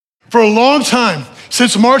For a long time,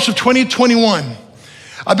 since March of 2021,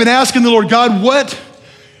 I've been asking the Lord, God, what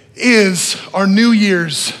is our New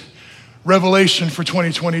Year's revelation for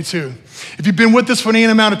 2022? If you've been with us for any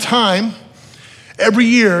amount of time, every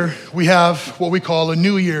year we have what we call a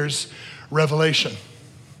New Year's revelation.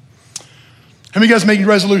 How many of you guys making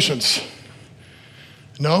resolutions?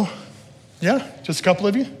 No? Yeah? Just a couple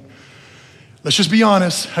of you? Let's just be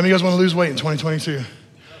honest. How many of you guys want to lose weight in 2022?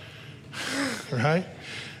 Right?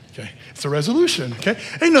 Okay. It's a resolution, okay?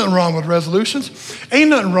 Ain't nothing wrong with resolutions. Ain't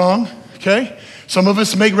nothing wrong, okay? Some of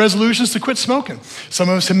us make resolutions to quit smoking. Some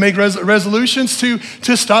of us make resolutions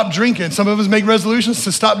to stop drinking. Some of us make resolutions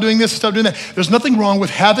to stop doing this, stop doing that. There's nothing wrong with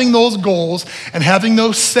having those goals and having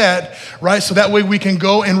those set, right? So that way we can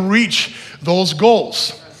go and reach those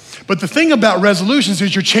goals. But the thing about resolutions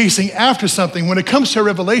is you're chasing after something. When it comes to a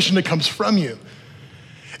revelation, it comes from you.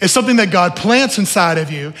 It's something that God plants inside of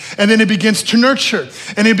you, and then it begins to nurture,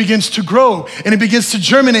 and it begins to grow, and it begins to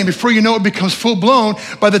germinate. Before you know it becomes full blown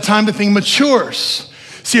by the time the thing matures.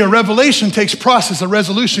 See, a revelation takes process. A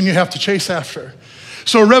resolution you have to chase after.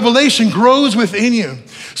 So a revelation grows within you.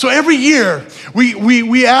 So every year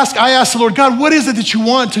I ask the Lord, God, what is it that you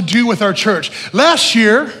want to do with our church? Last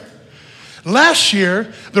year,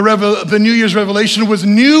 the New Year's revelation was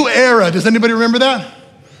new era. Does anybody remember that?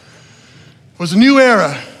 It was a new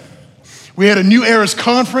era. We had a New Era's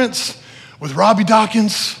conference with Robbie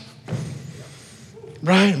Dawkins,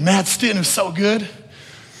 right? Matt Stinton was so good.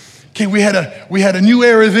 Okay, we had a new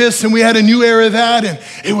era of this and we had a new era of that, and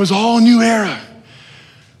it was all new era,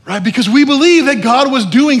 right? Because we believe that God was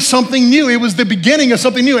doing something new. It was the beginning of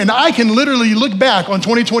something new. And I can literally look back on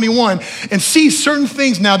 2021 and see certain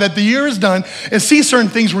things now that the year is done, and see certain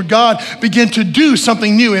things where God began to do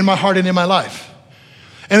something new in my heart and in my life.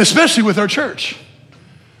 And especially with our church.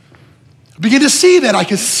 I begin to see that. I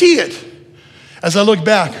can see it as I look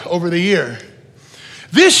back over the year.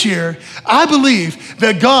 This year, I believe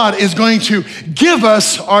that God is going to give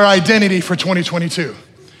us our identity for 2022.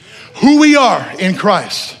 Who we are in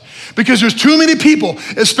Christ. Because there's too many people,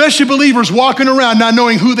 especially believers, walking around not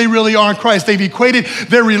knowing who they really are in Christ. They've equated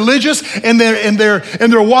their religious and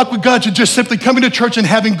their walk with God to just simply coming to church and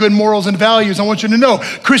having good morals and values. I want you to know,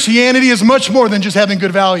 Christianity is much more than just having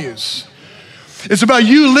good values. It's about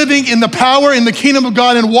you living in the power in the kingdom of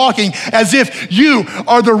God and walking as if you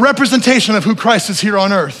are the representation of who Christ is here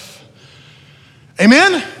on earth.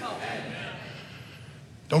 Amen? Amen.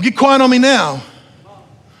 Don't get quiet on me now.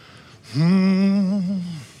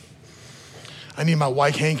 I need my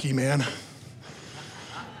white hanky, man.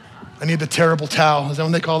 I need the terrible towel. Is that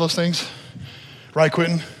what they call those things? Right,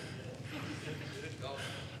 Quentin?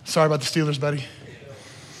 Sorry about the Steelers, buddy.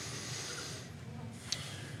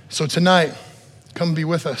 So tonight, come be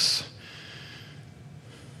with us.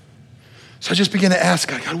 So I just began to ask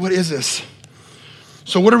God, what is this?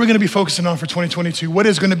 So what are we going to be focusing on for 2022? What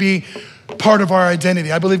is going to be part of our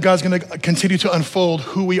identity? I believe God's going to continue to unfold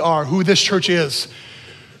who we are, who this church is,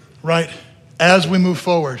 right, as we move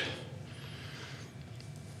forward.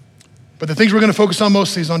 But the things we're going to focus on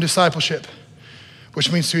mostly is on discipleship,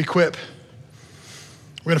 which means to equip.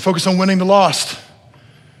 We're going to focus on winning the lost,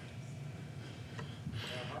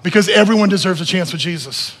 because everyone deserves a chance with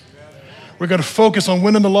Jesus. We're going to focus on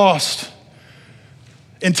winning the lost.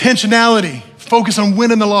 Intentionality, focus on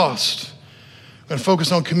winning the lost. We're going to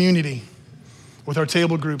focus on community with our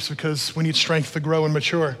table groups, because we need strength to grow and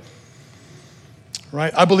mature.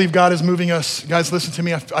 Right? I believe God is moving us. Guys, listen to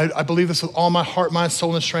me. I believe this with all my heart, mind,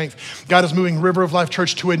 soul, and strength. God is moving River of Life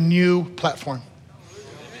Church to a new platform.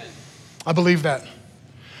 I believe that.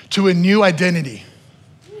 To a new identity.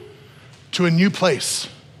 To a new place.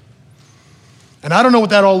 And I don't know what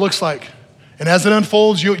that all looks like. And as it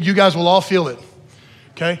unfolds, you guys will all feel it.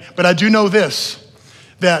 Okay? But I do know this,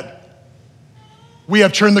 that we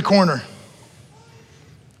have turned the corner.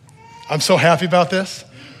 I'm so happy about this.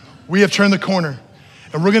 We have turned the corner.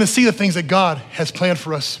 And we're going to see the things that God has planned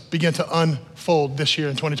for us begin to unfold this year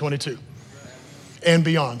in 2022 and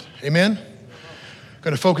beyond. Amen?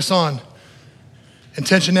 Going to focus on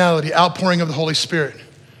intentionality, outpouring of the Holy Spirit,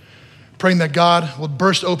 praying that God will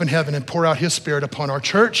burst open heaven and pour out his Spirit upon our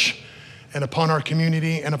church and upon our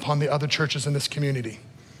community and upon the other churches in this community.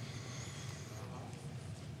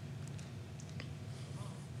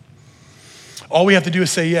 All we have to do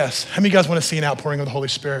is say yes. How many of you guys want to see an outpouring of the Holy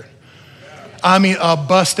Spirit? I mean, a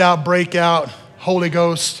bust out, breakout, Holy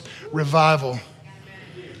Ghost revival.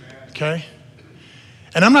 Okay?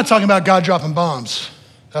 And I'm not talking about God dropping bombs.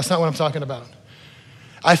 That's not what I'm talking about.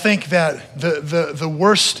 I think that the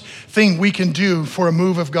worst thing we can do for a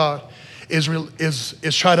move of God is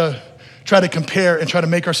try to compare and try to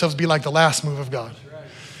make ourselves be like the last move of God.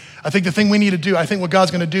 I think the thing we need to do, I think what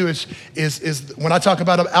God's gonna do is when I talk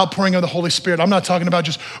about an outpouring of the Holy Spirit, I'm not talking about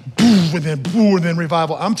just boo and then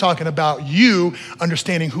revival. I'm talking about you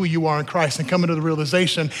understanding who you are in Christ and coming to the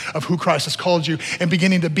realization of who Christ has called you and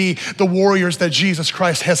beginning to be the warriors that Jesus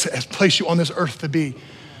Christ has placed you on this earth to be.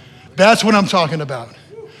 That's what I'm talking about.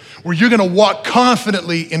 Where you're gonna walk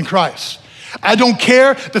confidently in Christ. I don't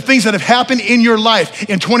care the things that have happened in your life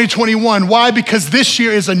in 2021. Why? Because this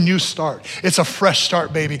year is a new start. It's a fresh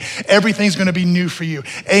start, baby. Everything's gonna be new for you.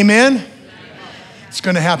 Amen? It's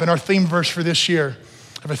gonna happen. Our theme verse for this year,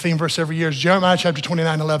 I have a theme verse every year, is Jeremiah chapter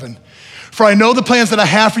 29:11. For I know the plans that I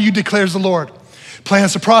have for you, declares the Lord.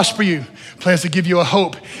 Plans to prosper you, plans to give you a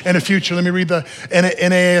hope and a future. Let me read the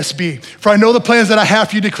NASB. For I know the plans that I have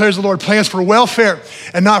for you, declares the Lord, plans for welfare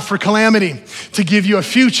and not for calamity, to give you a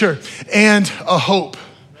future and a hope.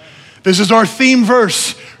 This is our theme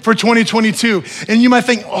verse for 2022. And you might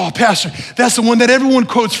think, oh, Pastor, that's the one that everyone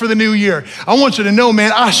quotes for the new year. I want you to know,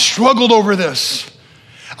 man, I struggled over this.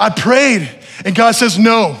 I prayed, and God says,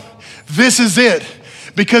 no, this is it.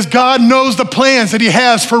 Because God knows the plans that he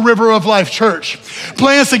has for River of Life Church.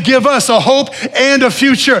 Plans to give us a hope and a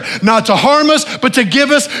future, not to harm us, but to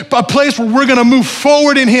give us a place where we're gonna move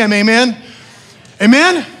forward in him, amen?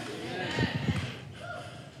 Amen?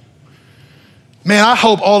 Man, I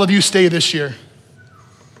hope all of you stay this year.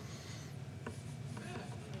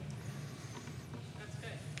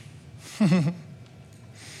 I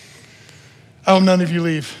hope none of you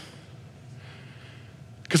leave.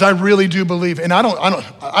 Because I really do believe, and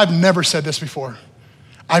I've never said this before.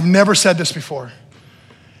 I've never said this before.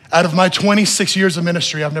 Out of my 26 years of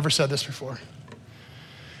ministry, I've never said this before.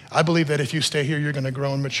 I believe that if you stay here, you're gonna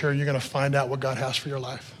grow and mature. You're gonna find out what God has for your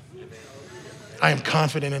life. I am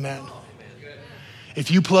confident in that. If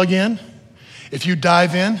you plug in, if you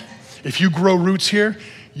dive in, if you grow roots here,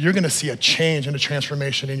 you're gonna see a change and a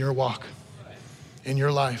transformation in your walk, in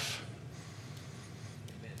your life.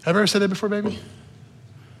 Have I ever said that before, baby?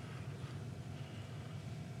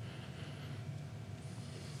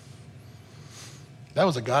 That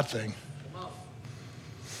was a God thing.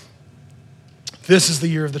 This is the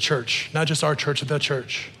year of the church, not just our church, but the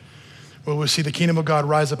church, where we'll see the kingdom of God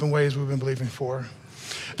rise up in ways we've been believing for.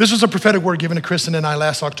 This was a prophetic word given to Kristen and I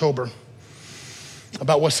last October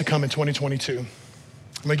about what's to come in 2022. I'm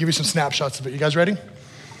gonna give you some snapshots of it. You guys ready?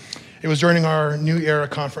 It was during our New Era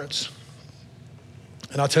conference.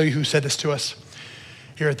 And I'll tell you who said this to us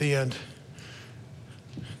here at the end.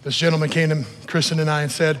 This gentleman came to Kristen and I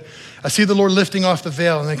and said, I see the Lord lifting off the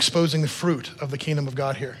veil and exposing the fruit of the kingdom of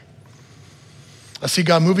God here. I see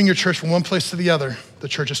God moving your church from one place to the other. The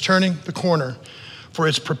church is turning the corner for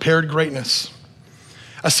its prepared greatness.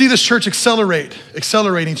 I see this church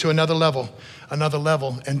accelerating to another level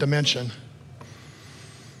and dimension.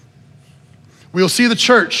 You'll see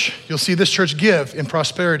this church give in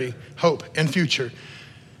prosperity, hope, and future.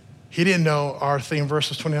 He didn't know our theme verse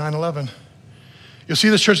was 29:11. You'll see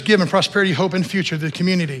this church give in prosperity, hope, and future to the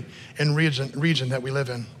community and region that we live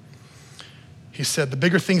in. He said, the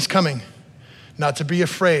bigger things coming, not to be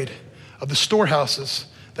afraid of the storehouses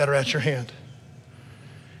that are at your hand.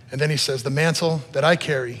 And then he says, the mantle that I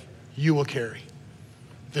carry, you will carry.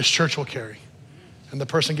 This church will carry. And the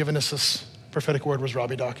person giving us this prophetic word was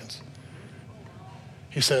Robbie Dawkins.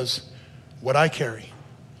 He says, what I carry,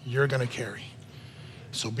 you're gonna carry.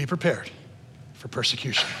 So be prepared for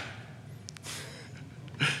persecution.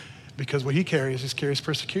 Because what he carries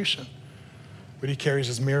persecution. What he carries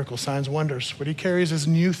is miracles, signs, wonders. What he carries is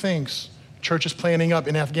new things. Churches planning up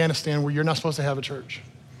in Afghanistan where you're not supposed to have a church.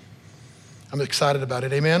 I'm excited about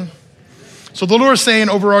it, amen? So the Lord is saying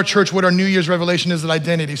over our church what our New Year's revelation is,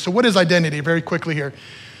 identity. So what is identity? Very quickly here.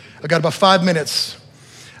 I got about 5 minutes.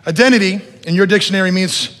 Identity in your dictionary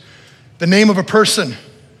means the name of a person.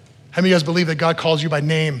 How many of you guys believe that God calls you by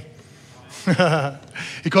name?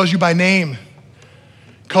 He calls you by name.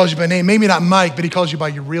 Calls you by name. Maybe not Mike, but he calls you by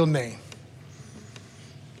your real name.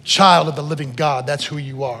 Child of the living God, that's who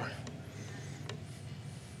you are.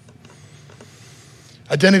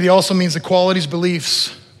 Identity also means the qualities,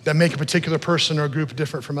 beliefs that make a particular person or a group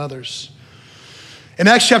different from others. In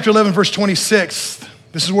Acts chapter 11, verse 26,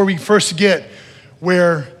 this is where we first get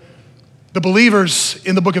where the believers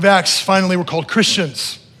in the book of Acts finally were called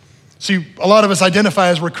Christians. See, a lot of us identify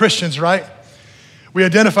as we're Christians, right? We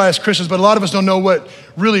identify as Christians, but a lot of us don't know what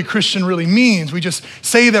really Christian really means. We just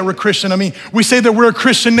say that we're Christian. I mean, we say that we're a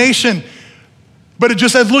Christian nation, but it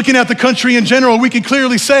just as looking at the country in general, we can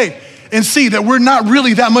clearly say and see that we're not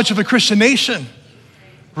really that much of a Christian nation,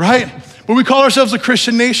 right? But we call ourselves a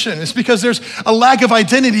Christian nation. It's because there's a lack of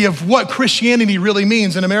identity of what Christianity really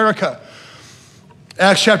means in America.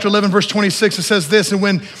 Acts chapter 11, verse 26, it says this, and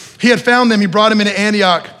when he had found them, he brought them into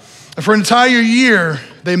Antioch. And for an entire year,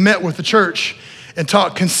 they met with the church and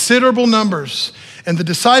taught considerable numbers. And the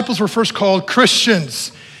disciples were first called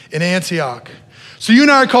Christians in Antioch. So you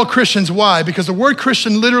and I are called Christians. Why? Because the word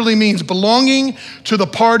Christian literally means belonging to the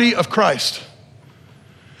party of Christ.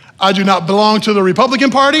 I do not belong to the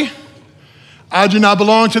Republican Party. I do not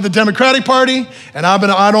belong to the Democratic Party, and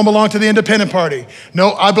I don't belong to the Independent Party.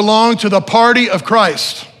 No, I belong to the party of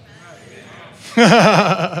Christ.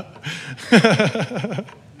 I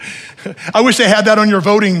wish they had that on your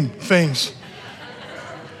voting things.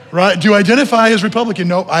 Right? Do you identify as Republican?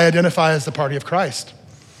 No, I identify as the party of Christ.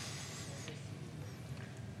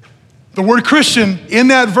 The word Christian in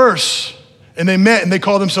that verse, and they met and they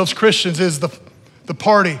call themselves Christians, is the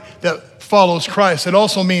party that follows Christ. It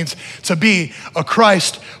also means to be a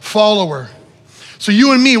Christ follower. So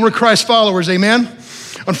you and me, we're Christ followers, amen?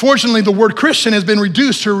 Unfortunately, the word Christian has been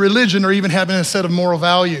reduced to a religion or even having a set of moral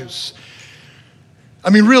values. I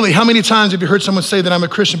mean, really, how many times have you heard someone say that I'm a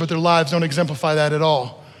Christian, but their lives don't exemplify that at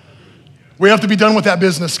all? We have to be done with that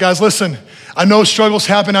business. Guys, listen, I know struggles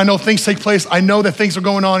happen. I know things take place. I know that things are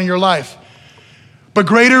going on in your life. But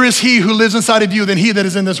greater is he who lives inside of you than he that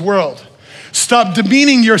is in this world. Stop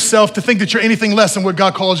demeaning yourself to think that you're anything less than what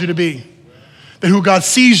God calls you to be, than who God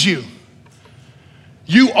sees you.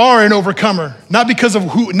 You are an overcomer, not because of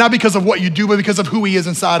what you do, but because of who he is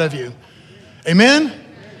inside of you. Amen?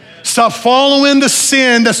 Stop following the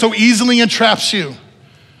sin that so easily entraps you.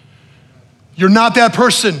 You're not that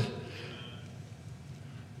person.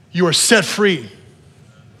 You are set free.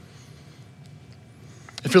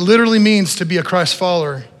 If it literally means to be a Christ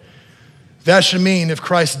follower, that should mean if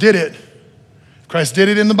Christ did it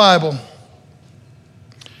in the Bible,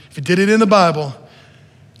 if he did it in the Bible,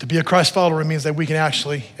 to be a Christ follower means that we can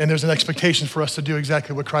actually, and there's an expectation for us to do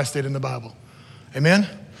exactly what Christ did in the Bible. Amen?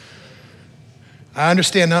 I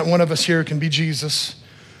understand not one of us here can be Jesus.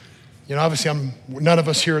 You know, obviously none of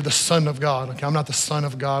us here are the Son of God. Okay, I'm not the Son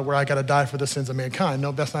of God where I gotta die for the sins of mankind.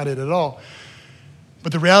 No, that's not it at all.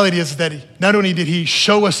 But the reality is that not only did he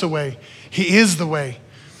show us the way, he is the way.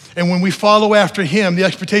 And when we follow after him, the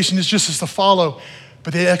expectation is just as to follow,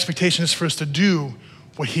 but the expectation is for us to do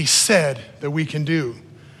what he said that we can do.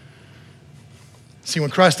 See, when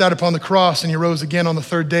Christ died upon the cross and he rose again on the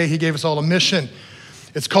third day, he gave us all a mission.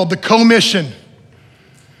 It's called the commission.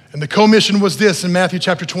 And the commission was this in Matthew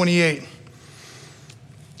chapter 28.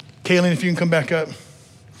 Kaylin, if you can come back up.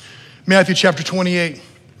 Matthew chapter 28.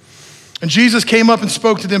 And Jesus came up and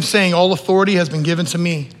spoke to them saying, all authority has been given to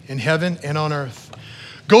me in heaven and on earth.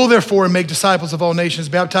 Go therefore and make disciples of all nations,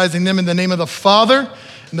 baptizing them in the name of the Father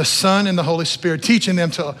and the Son and the Holy Spirit, teaching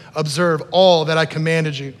them to observe all that I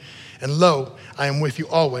commanded you. And lo, I am with you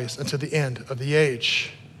always until the end of the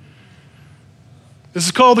age. This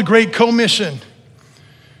is called the Great Commission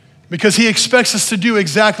because he expects us to do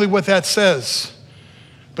exactly what that says.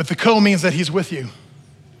 But the co means that he's with you.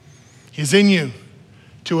 He's in you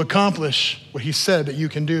to accomplish what he said that you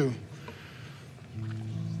can do.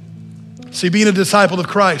 See, being a disciple of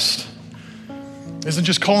Christ isn't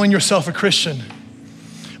just calling yourself a Christian.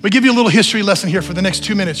 We give you a little history lesson here for the next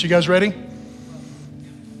 2 minutes. You guys ready?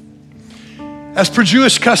 As per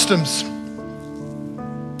Jewish customs,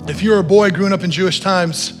 if you're a boy growing up in Jewish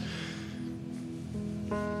times,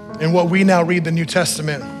 in what we now read the New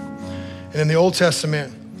Testament and in the Old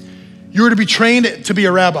Testament, you were to be trained to be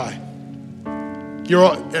a rabbi.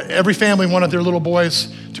 Every family wanted their little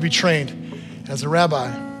boys to be trained as a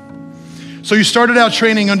rabbi. So you started out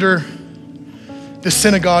training under this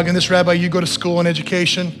synagogue and this rabbi. You go to school and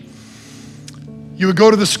education. You would go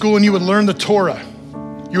to the school and you would learn the Torah.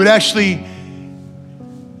 You would actually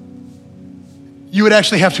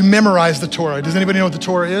have to memorize the Torah. Does anybody know what the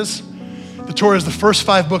Torah is? The Torah is the first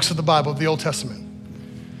 5 books of the Bible, of the Old Testament.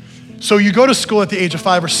 So you go to school at the age of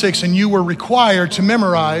 5 or 6 and you were required to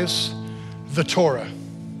memorize the Torah.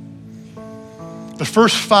 The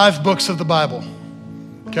first 5 books of the Bible,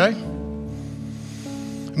 okay?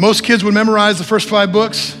 Most kids would memorize the first 5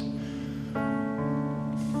 books.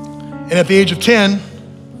 And at the age of 10,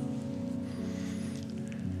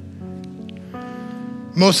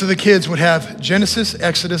 most of the kids would have Genesis,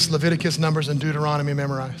 Exodus, Leviticus, Numbers, and Deuteronomy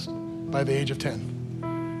memorized by the age of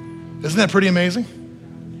 10. Isn't that pretty amazing?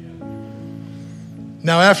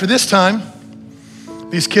 Now, after this time,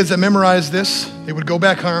 these kids that memorized this, they would go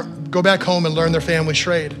back home and learn their family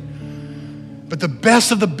trade. But the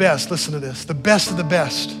best of the best, listen to this, the best of the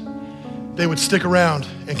best, they would stick around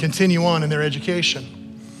and continue on in their education.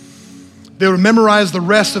 They would memorize the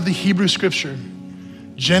rest of the Hebrew scripture,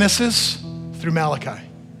 Genesis through Malachi.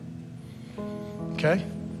 Okay?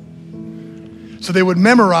 So they would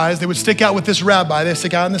memorize, they would stick out with this rabbi, they'd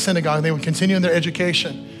stick out in the synagogue, and they would continue in their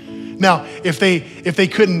education. Now, if they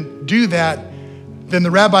couldn't do that, then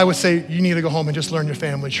the rabbi would say, you need to go home and just learn your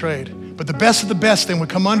family trade. But the best of the best then would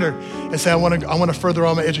come under and say, I want to further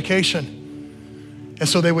all my education. And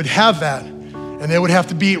so they would have that, and they would have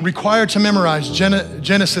to be required to memorize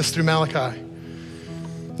Genesis through Malachi.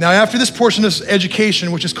 Now, after this portion of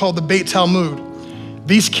education, which is called the Beit Talmud,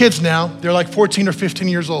 these kids now, they're like 14 or 15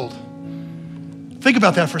 years old. Think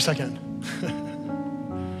about that for a second.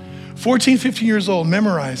 14, 15 years old,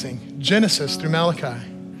 memorizing Genesis through Malachi.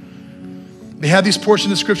 They had these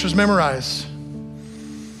portions of scriptures memorized.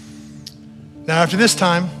 Now, after this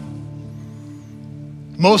time,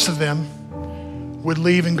 most of them would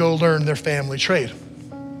leave and go learn their family trade.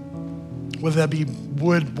 Whether that be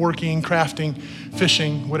woodworking, crafting,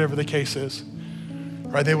 fishing, whatever the case is,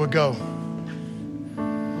 right? They would go.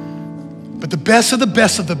 But the best of the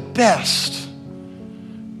best of the best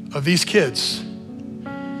of these kids,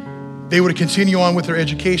 they would continue on with their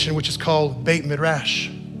education, which is called Beit Midrash.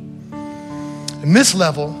 In this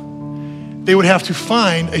level, they would have to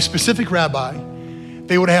find a specific rabbi.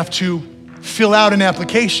 They would have to fill out an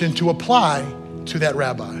application to apply to that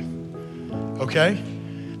rabbi, okay?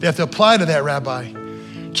 They have to apply to that rabbi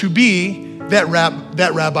to be that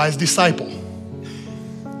rabbi's disciple,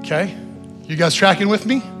 okay? You guys tracking with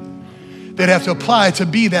me? They'd have to apply to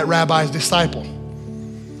be that rabbi's disciple.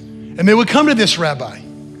 And they would come to this rabbi,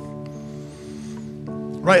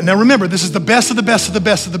 right? Now remember, this is the best of the best of the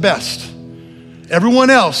best of the best. Everyone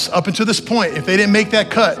else, up until this point, if they didn't make that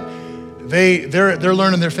cut, they're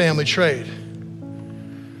learning their family trade.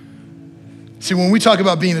 See, when we talk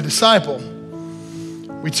about being a disciple,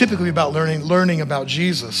 we typically about learning about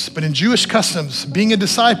Jesus. But in Jewish customs, being a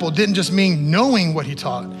disciple didn't just mean knowing what he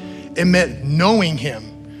taught. It meant knowing him.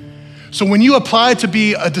 So when you applied to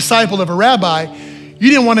be a disciple of a rabbi, you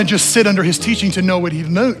didn't want to just sit under his teaching to know what he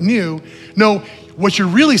knew. No, what you're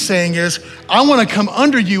really saying is, I want to come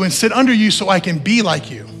under you and sit under you so I can be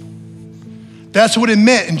like you. That's what it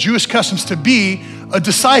meant in Jewish customs to be a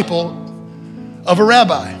disciple of a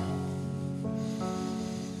rabbi.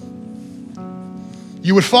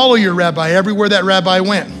 You would follow your rabbi everywhere that rabbi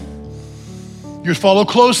went. You would follow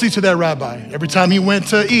closely to that rabbi. Every time he went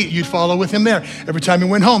to eat, you'd follow with him there. Every time he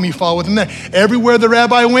went home, you'd follow with him there. Everywhere the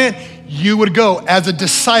rabbi went, you would go as a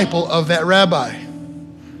disciple of that rabbi.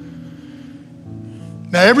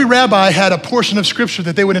 Now, every rabbi had a portion of scripture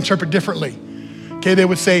that they would interpret differently. Okay, they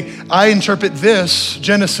would say, I interpret this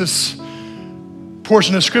Genesis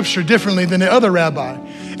portion of scripture differently than the other rabbi.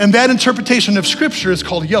 And that interpretation of scripture is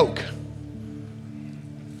called yoke.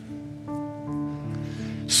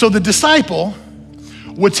 So the disciple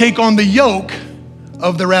would take on the yoke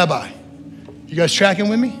of the rabbi. You guys tracking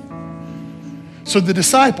with me? So the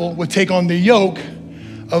disciple would take on the yoke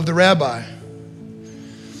of the rabbi.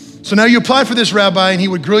 So now you apply for this rabbi and he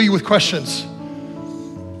would grill you with questions.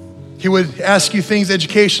 He would ask you things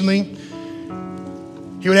educationally.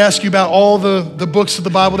 He would ask you about all the books of the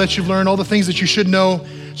Bible that you've learned, all the things that you should know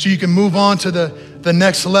so you can move on to the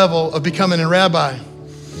next level of becoming a rabbi.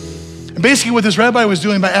 And basically what this rabbi was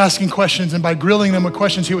doing by asking questions and by grilling them with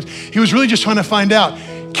questions, he was really just trying to find out,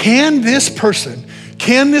 can this 15,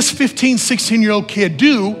 16-year-old kid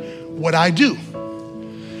do what I do?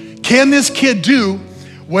 Can this kid do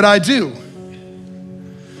what I do?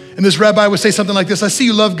 And this rabbi would say something like this, I see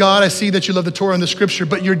you love God, I see that you love the Torah and the scripture,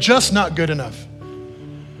 but you're just not good enough.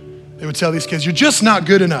 They would tell these kids, you're just not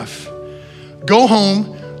good enough. Go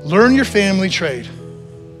home, learn your family trade.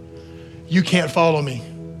 You can't follow me.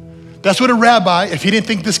 That's what a rabbi, if he didn't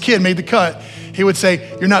think this kid made the cut, he would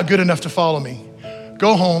say, you're not good enough to follow me.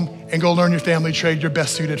 Go home and go learn your family trade. You're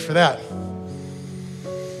best suited for that.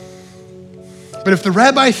 But if the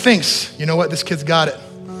rabbi thinks, you know what, this kid's got it.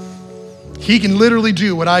 He can literally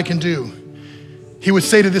do what I can do. He would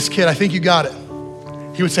say to this kid, I think you got it.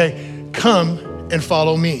 He would say, come and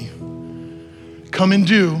follow me. Come and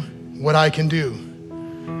do what I can do.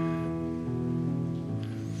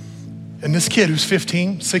 And this kid who's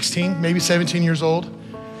 15, 16, maybe 17 years old,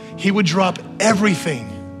 he would drop everything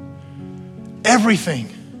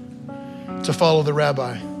to follow the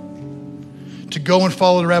rabbi, to go and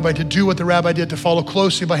follow the rabbi, to do what the rabbi did, to follow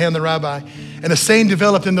closely behind the rabbi. And a saying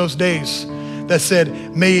developed in those days that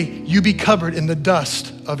said, may you be covered in the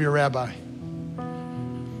dust of your rabbi.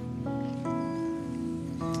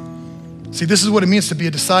 See, this is what it means to be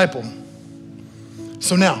a disciple.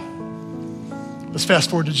 So now, let's fast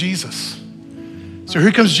forward to Jesus. So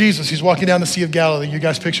here comes Jesus. He's walking down the Sea of Galilee. You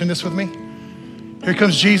guys picturing this with me? Here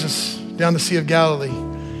comes Jesus down the Sea of Galilee.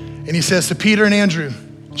 And he says to Peter and Andrew,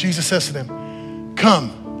 Jesus says to them,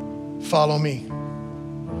 come, follow me.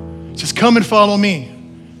 He says, come and follow me.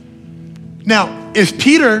 Now, if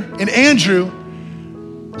Peter and Andrew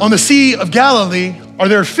on the Sea of Galilee are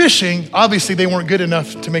there fishing, obviously they weren't good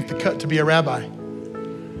enough to make the cut to be a rabbi.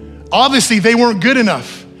 Obviously they weren't good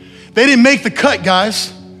enough. They didn't make the cut,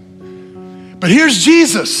 guys. But here's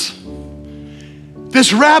Jesus,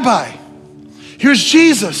 this rabbi. Here's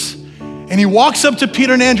Jesus. And he walks up to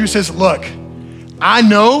Peter and Andrew and says, look, I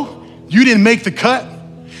know you didn't make the cut.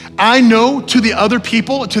 I know to the other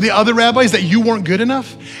people, to the other rabbis, that you weren't good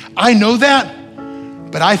enough. I know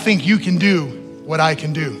that, but I think you can do what I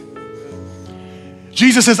can do.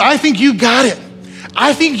 Jesus says, I think you got it.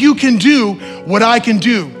 I think you can do what I can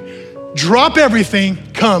do. Drop everything,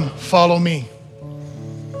 come, follow me.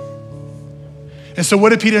 And so what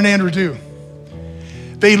did Peter and Andrew do?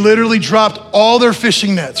 They literally dropped all their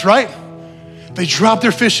fishing nets, right? They dropped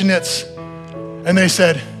their fishing nets and they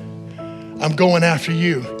said, I'm going after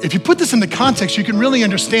you. If you put this into context, you can really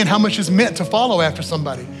understand how much it's meant to follow after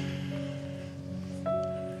somebody.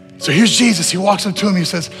 So here's Jesus. He walks up to him. He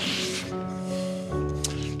says,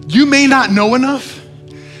 you may not know enough.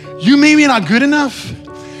 You may be not good enough.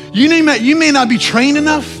 You may not be trained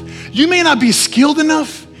enough. You may not be skilled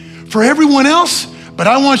enough for everyone else, but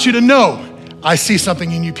I want you to know, I see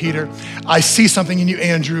something in you, Peter. I see something in you,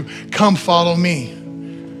 Andrew. Come follow me.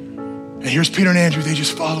 And here's Peter and Andrew. They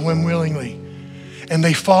just follow him willingly. And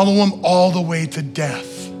they follow him all the way to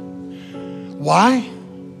death. Why?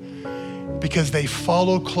 Because they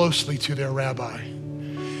follow closely to their rabbi.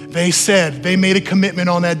 They made a commitment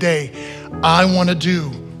on that day. I want to do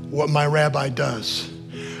what my rabbi does.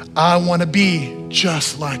 I want to be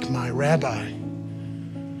just like my rabbi.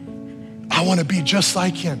 I want to be just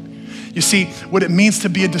like him. You see, what it means to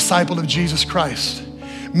be a disciple of Jesus Christ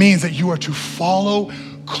means that you are to follow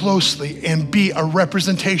closely and be a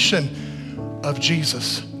representation of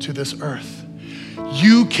Jesus to this earth.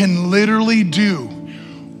 You can literally do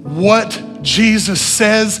what Jesus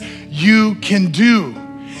says you can do.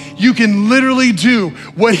 You can literally do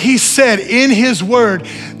what he said in his word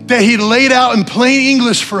that he laid out in plain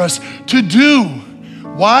English for us to do.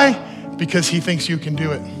 Why? Because he thinks you can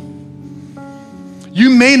do it. You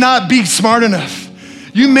may not be smart enough.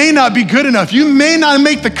 You may not be good enough. You may not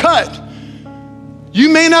make the cut. You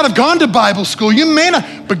may not have gone to Bible school. You may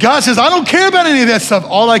not, but God says, I don't care about any of that stuff.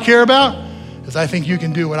 All I care about is I think you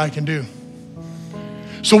can do what I can do.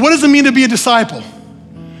 So what does it mean to be a disciple?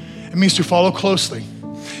 It means to follow closely.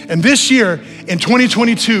 And this year, in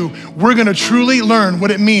 2022, we're gonna truly learn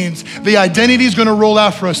what it means. The identity is gonna roll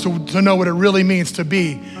out for us to know what it really means to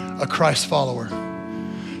be a Christ follower,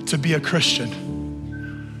 to be a Christian.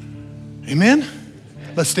 Amen?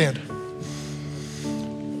 Let's stand.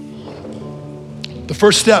 The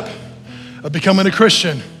first step of becoming a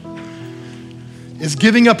Christian is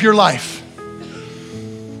giving up your life.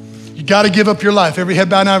 You gotta give up your life. Every head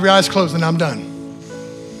bowed and every eyes closed, and I'm done.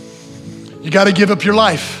 You gotta give up your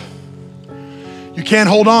life. You can't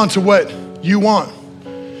hold on to what you want.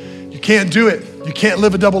 You can't do it. You can't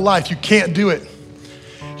live a double life. You can't do it.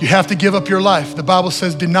 You have to give up your life. The Bible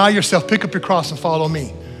says, deny yourself, pick up your cross and follow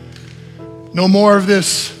me. No more of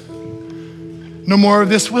this. No more of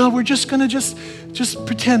this, well, we're just gonna just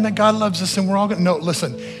pretend that God loves us and we're all gonna, no,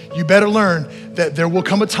 listen, you better learn that there will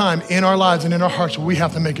come a time in our lives and in our hearts where we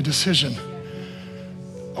have to make a decision.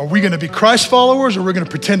 Are we gonna be Christ followers or are we gonna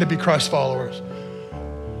pretend to be Christ followers?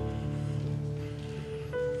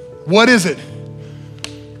 What is it?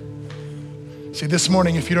 See, this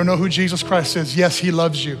morning, if you don't know who Jesus Christ is, yes, he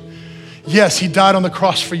loves you. Yes, he died on the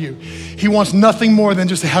cross for you. He wants nothing more than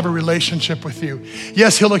just to have a relationship with you.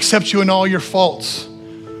 Yes, he'll accept you in all your faults.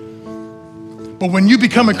 But when you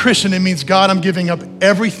become a Christian, it means, God, I'm giving up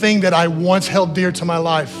everything that I once held dear to my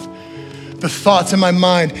life. The thoughts in my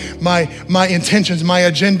mind, my intentions, my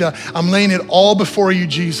agenda, I'm laying it all before you,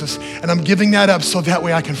 Jesus. And I'm giving that up so that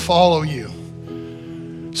way I can follow you.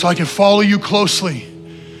 So I can follow you closely.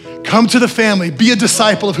 Come to the family, be a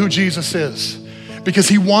disciple of who Jesus is because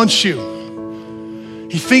he wants you.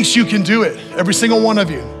 He thinks you can do it, every single one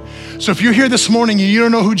of you. So if you're here this morning and you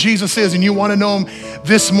don't know who Jesus is and you wanna know him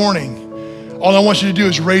this morning, all I want you to do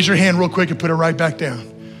is raise your hand real quick and put it right back down.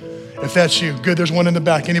 If that's you, good, there's one in the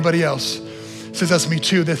back. Anybody else? Says that's me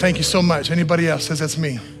too. Thank you so much. Anybody else? Says that's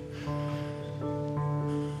me.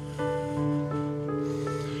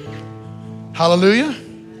 Hallelujah.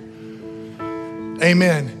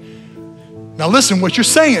 Amen. Now listen, what you're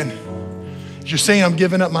saying is you're saying I'm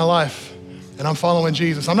giving up my life. and I'm following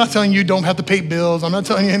Jesus. I'm not telling you don't have to pay bills. I'm not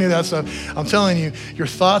telling you any of that stuff. I'm telling you your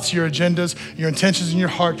thoughts, your agendas, your intentions in your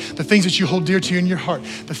heart, the things that you hold dear to you in your heart,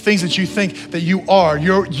 the things that you think that you are,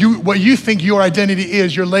 what you think your identity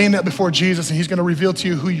is, you're laying that before Jesus, and he's gonna reveal to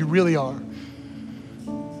you who you really are.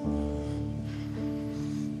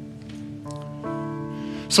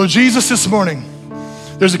 So Jesus, this morning,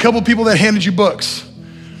 there's a couple people that handed you books,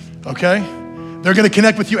 okay? They're gonna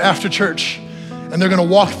connect with you after church, and they're gonna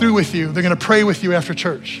walk through with you. They're gonna pray with you after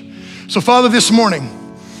church. So Father, this morning,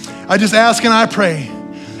 I just ask and I pray,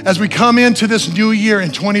 as we come into this new year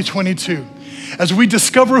in 2022, as we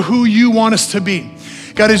discover who you want us to be,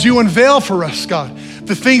 God, as you unveil for us, God,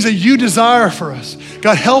 the things that you desire for us.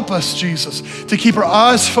 God, help us, Jesus, to keep our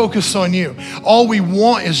eyes focused on you. All we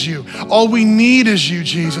want is you. All we need is you,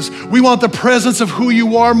 Jesus. We want the presence of who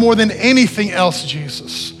you are more than anything else,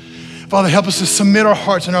 Jesus. Father, help us to submit our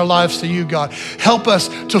hearts and our lives to you, God. Help us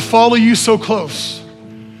to follow you so close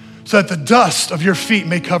so that the dust of your feet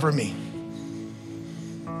may cover me.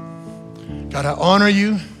 God, I honor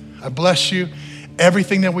you. I bless you.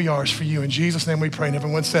 Everything that we are is for you. In Jesus' name we pray. And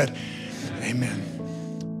everyone said, amen.